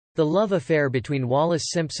The love affair between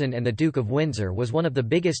Wallis Simpson and the Duke of Windsor was one of the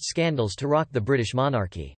biggest scandals to rock the British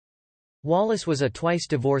monarchy. Wallis was a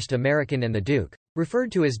twice-divorced American and the Duke,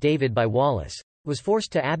 referred to as David by Wallis, was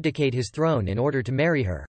forced to abdicate his throne in order to marry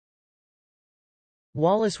her.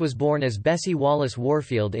 Wallis was born as Bessie Wallis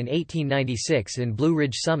Warfield in 1896 in Blue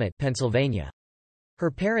Ridge Summit, Pennsylvania.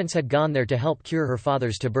 Her parents had gone there to help cure her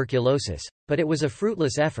father's tuberculosis, but it was a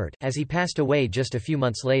fruitless effort, as he passed away just a few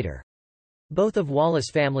months later. Both of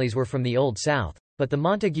Wallis' families were from the Old South, but the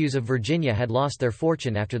Montagues of Virginia had lost their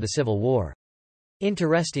fortune after the Civil War.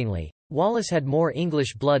 Interestingly, Wallis had more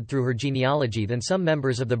English blood through her genealogy than some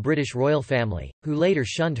members of the British royal family, who later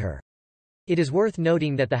shunned her. It is worth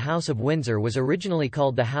noting that the House of Windsor was originally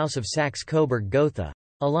called the House of Saxe-Coburg-Gotha,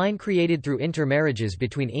 a line created through intermarriages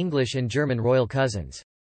between English and German royal cousins.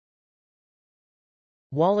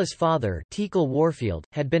 Wallis' father, Teakle Warfield,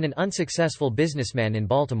 had been an unsuccessful businessman in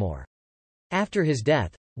Baltimore. After his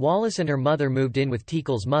death, Wallis and her mother moved in with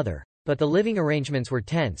Teakle's mother, but the living arrangements were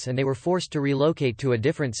tense and they were forced to relocate to a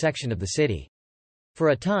different section of the city. For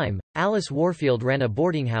a time, Alice Warfield ran a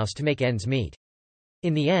boarding house to make ends meet.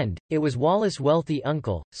 In the end, it was Wallis' wealthy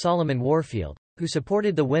uncle, Solomon Warfield, who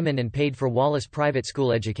supported the women and paid for Wallis' private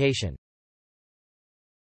school education.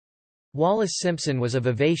 Wallis Simpson was a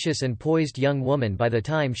vivacious and poised young woman by the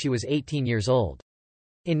time she was 18 years old.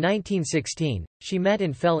 In 1916, she met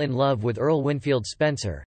and fell in love with Earl Winfield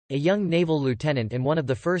Spencer, a young naval lieutenant and one of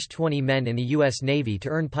the first 20 men in the U.S. Navy to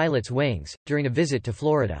earn pilot's wings, during a visit to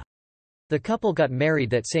Florida. The couple got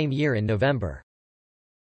married that same year in November.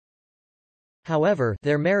 However,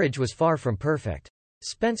 their marriage was far from perfect.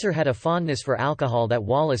 Spencer had a fondness for alcohol that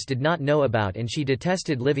Wallis did not know about, and she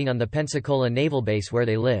detested living on the Pensacola naval base where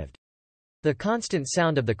they lived. The constant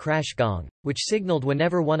sound of the crash gong, which signaled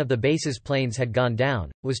whenever one of the base's planes had gone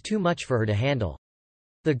down, was too much for her to handle.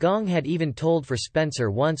 The gong had even tolled for Spencer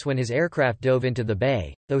once when his aircraft dove into the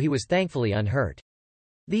bay, though he was thankfully unhurt.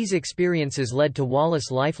 These experiences led to Wallis'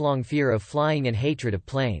 lifelong fear of flying and hatred of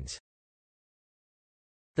planes.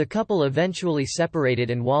 The couple eventually separated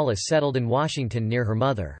and Wallis settled in Washington near her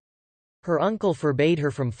mother. Her uncle forbade her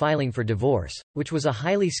from filing for divorce, which was a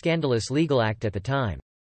highly scandalous legal act at the time.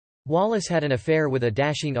 Wallis had an affair with a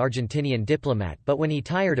dashing Argentinian diplomat, but when he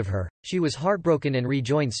tired of her, she was heartbroken and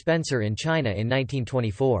rejoined Spencer in China in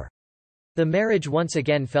 1924. The marriage once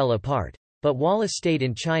again fell apart, but Wallis stayed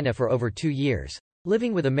in China for over 2 years,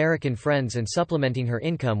 living with American friends and supplementing her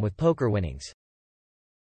income with poker winnings.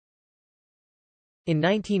 In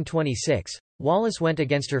 1926, Wallis went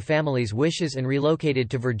against her family's wishes and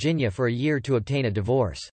relocated to Virginia for a year to obtain a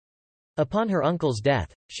divorce. Upon her uncle's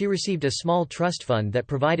death, she received a small trust fund that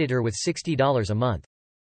provided her with $60 a month.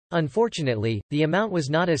 Unfortunately, the amount was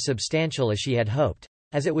not as substantial as she had hoped,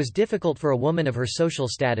 as it was difficult for a woman of her social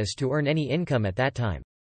status to earn any income at that time.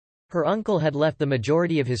 Her uncle had left the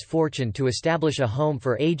majority of his fortune to establish a home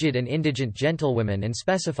for aged and indigent gentlewomen and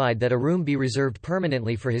specified that a room be reserved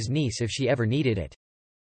permanently for his niece if she ever needed it.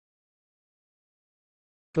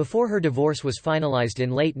 Before her divorce was finalized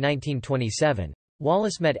in late 1927,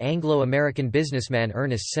 Wallis met Anglo-American businessman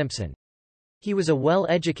Ernest Simpson. He was a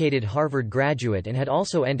well-educated Harvard graduate and had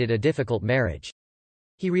also ended a difficult marriage.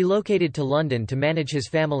 He relocated to London to manage his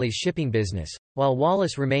family's shipping business, while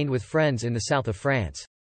Wallis remained with friends in the south of France.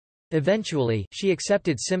 Eventually, she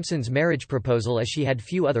accepted Simpson's marriage proposal as she had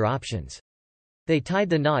few other options. They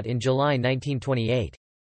tied the knot in July 1928.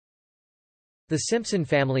 The Simpson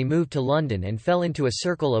family moved to London and fell into a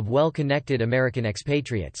circle of well-connected American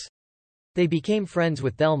expatriates. They became friends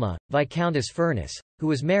with Thelma, Viscountess Furness, who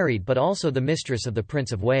was married but also the mistress of the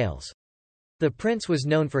Prince of Wales. The prince was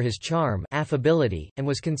known for his charm, affability, and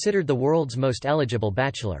was considered the world's most eligible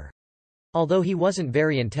bachelor. Although he wasn't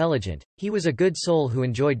very intelligent, he was a good soul who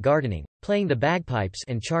enjoyed gardening, playing the bagpipes,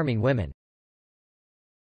 and charming women.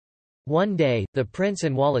 One day, the prince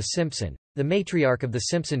and Wallis Simpson, the matriarch of the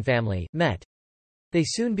Simpson family, met. They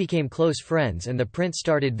soon became close friends and the prince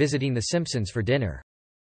started visiting the Simpsons for dinner.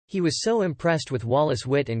 He was so impressed with Wallis'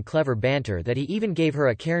 wit and clever banter that he even gave her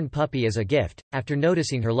a cairn puppy as a gift, after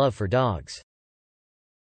noticing her love for dogs.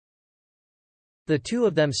 The two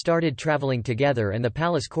of them started traveling together and the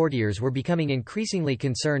palace courtiers were becoming increasingly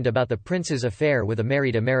concerned about the prince's affair with a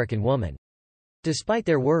married American woman. Despite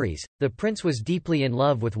their worries, the prince was deeply in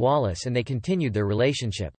love with Wallis and they continued their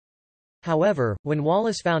relationship. However, when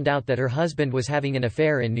Wallis found out that her husband was having an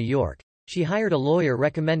affair in New York, she hired a lawyer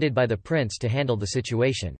recommended by the prince to handle the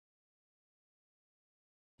situation.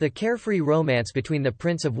 The carefree romance between the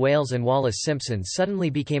Prince of Wales and Wallis Simpson suddenly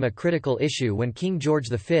became a critical issue when King George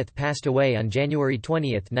V passed away on January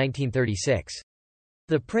 20, 1936.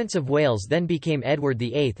 The Prince of Wales then became Edward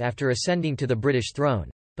VIII after ascending to the British throne,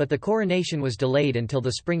 but the coronation was delayed until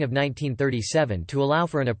the spring of 1937 to allow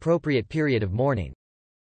for an appropriate period of mourning.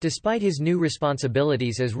 Despite his new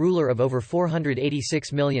responsibilities as ruler of over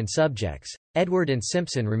 486 million subjects, Edward and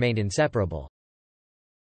Simpson remained inseparable.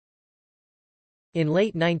 In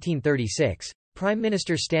late 1936, Prime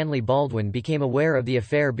Minister Stanley Baldwin became aware of the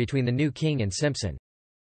affair between the new king and Simpson.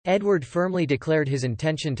 Edward firmly declared his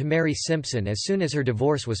intention to marry Simpson as soon as her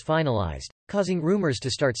divorce was finalized, causing rumors to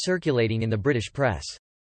start circulating in the British press.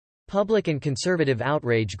 Public and conservative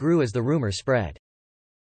outrage grew as the rumor spread.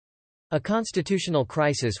 A constitutional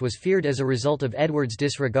crisis was feared as a result of Edward's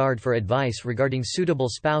disregard for advice regarding suitable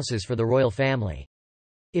spouses for the royal family.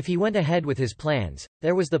 If he went ahead with his plans,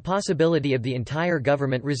 there was the possibility of the entire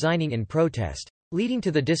government resigning in protest, leading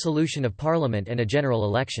to the dissolution of Parliament and a general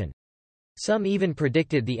election. Some even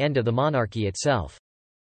predicted the end of the monarchy itself.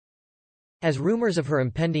 As rumors of her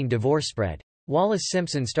impending divorce spread, Wallis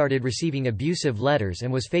Simpson started receiving abusive letters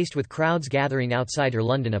and was faced with crowds gathering outside her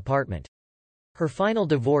London apartment. Her final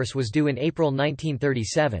divorce was due in April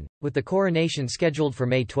 1937, with the coronation scheduled for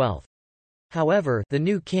May 12. However, the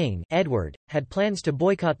new king, Edward, had plans to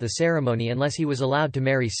boycott the ceremony unless he was allowed to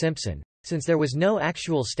marry Simpson, since there was no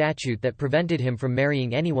actual statute that prevented him from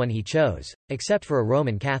marrying anyone he chose, except for a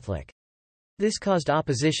Roman Catholic. This caused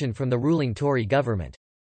opposition from the ruling Tory government.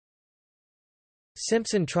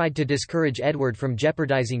 Simpson tried to discourage Edward from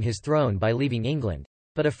jeopardizing his throne by leaving England,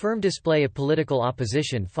 but a firm display of political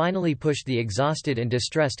opposition finally pushed the exhausted and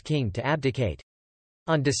distressed king to abdicate.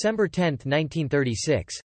 On December 10,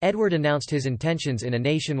 1936, Edward announced his intentions in a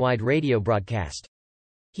nationwide radio broadcast.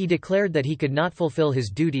 He declared that he could not fulfill his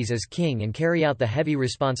duties as king and carry out the heavy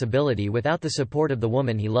responsibility without the support of the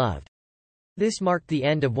woman he loved. This marked the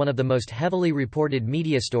end of one of the most heavily reported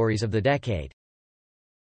media stories of the decade.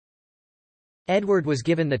 Edward was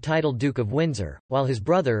given the title Duke of Windsor, while his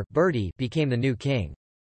brother, Bertie, became the new king.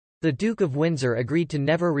 The Duke of Windsor agreed to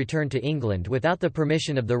never return to England without the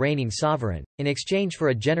permission of the reigning sovereign, in exchange for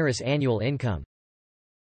a generous annual income.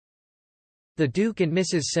 The Duke and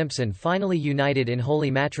Mrs. Simpson finally united in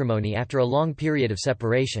holy matrimony after a long period of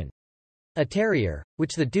separation. A terrier,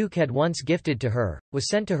 which the Duke had once gifted to her, was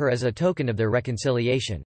sent to her as a token of their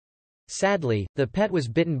reconciliation. Sadly, the pet was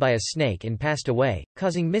bitten by a snake and passed away,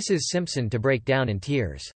 causing Mrs. Simpson to break down in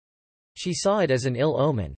tears. She saw it as an ill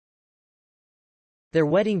omen. Their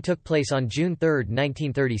wedding took place on June 3,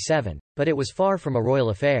 1937, but it was far from a royal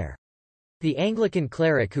affair. The Anglican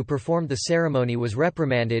cleric who performed the ceremony was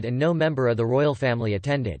reprimanded and no member of the royal family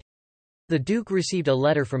attended. The Duke received a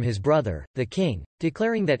letter from his brother, the King,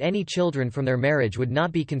 declaring that any children from their marriage would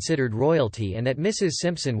not be considered royalty and that Mrs.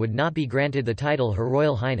 Simpson would not be granted the title Her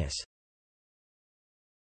Royal Highness.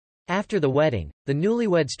 After the wedding, the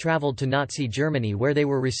newlyweds traveled to Nazi Germany where they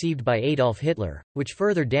were received by Adolf Hitler, which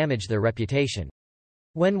further damaged their reputation.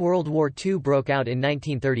 When World War II broke out in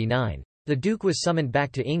 1939, the Duke was summoned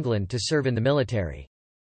back to England to serve in the military.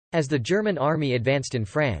 As the German army advanced in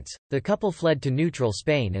France, the couple fled to neutral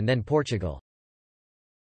Spain and then Portugal.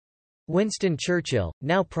 Winston Churchill,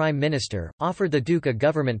 now Prime Minister, offered the Duke a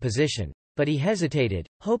government position, but he hesitated,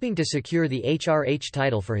 hoping to secure the HRH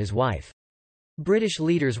title for his wife. British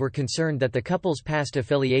leaders were concerned that the couple's past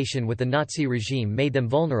affiliation with the Nazi regime made them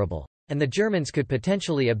vulnerable, and the Germans could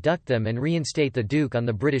potentially abduct them and reinstate the Duke on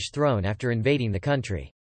the British throne after invading the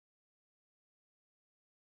country.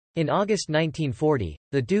 In August 1940,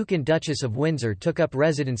 the Duke and Duchess of Windsor took up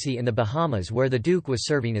residency in the Bahamas where the Duke was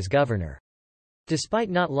serving as governor. Despite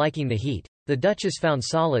not liking the heat, the Duchess found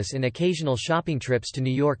solace in occasional shopping trips to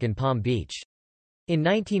New York and Palm Beach. In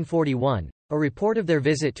 1941, a report of their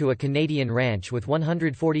visit to a Canadian ranch with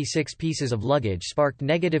 146 pieces of luggage sparked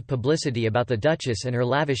negative publicity about the Duchess and her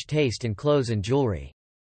lavish taste in clothes and jewelry.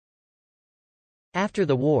 After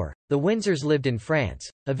the war, the Windsors lived in France,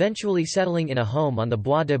 eventually settling in a home on the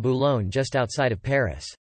Bois de Boulogne just outside of Paris.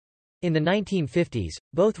 In the 1950s,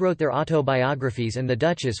 both wrote their autobiographies and the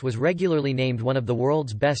Duchess was regularly named one of the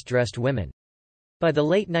world's best-dressed women. By the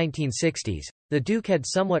late 1960s, the Duke had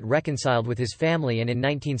somewhat reconciled with his family and in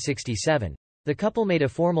 1967, the couple made a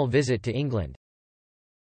formal visit to England.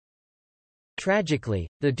 Tragically,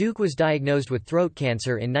 the Duke was diagnosed with throat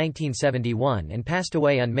cancer in 1971 and passed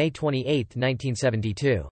away on May 28,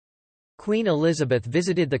 1972. Queen Elizabeth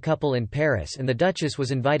visited the couple in Paris and the Duchess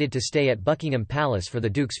was invited to stay at Buckingham Palace for the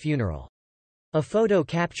Duke's funeral. A photo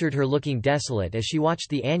captured her looking desolate as she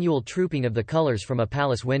watched the annual trooping of the colours from a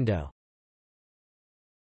palace window.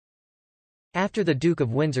 After the Duke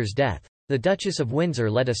of Windsor's death, the Duchess of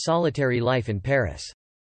Windsor led a solitary life in Paris.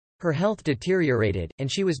 Her health deteriorated,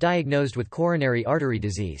 and she was diagnosed with coronary artery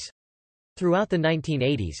disease. Throughout the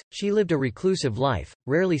 1980s, she lived a reclusive life,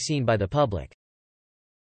 rarely seen by the public.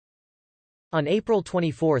 On April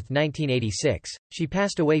 24, 1986, she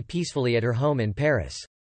passed away peacefully at her home in Paris.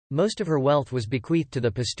 Most of her wealth was bequeathed to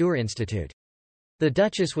the Pasteur Institute. The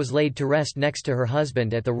Duchess was laid to rest next to her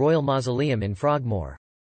husband at the Royal Mausoleum in Frogmore.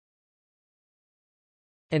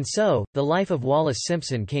 And so, the life of Wallis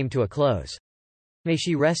Simpson came to a close. May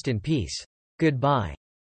she rest in peace. Goodbye.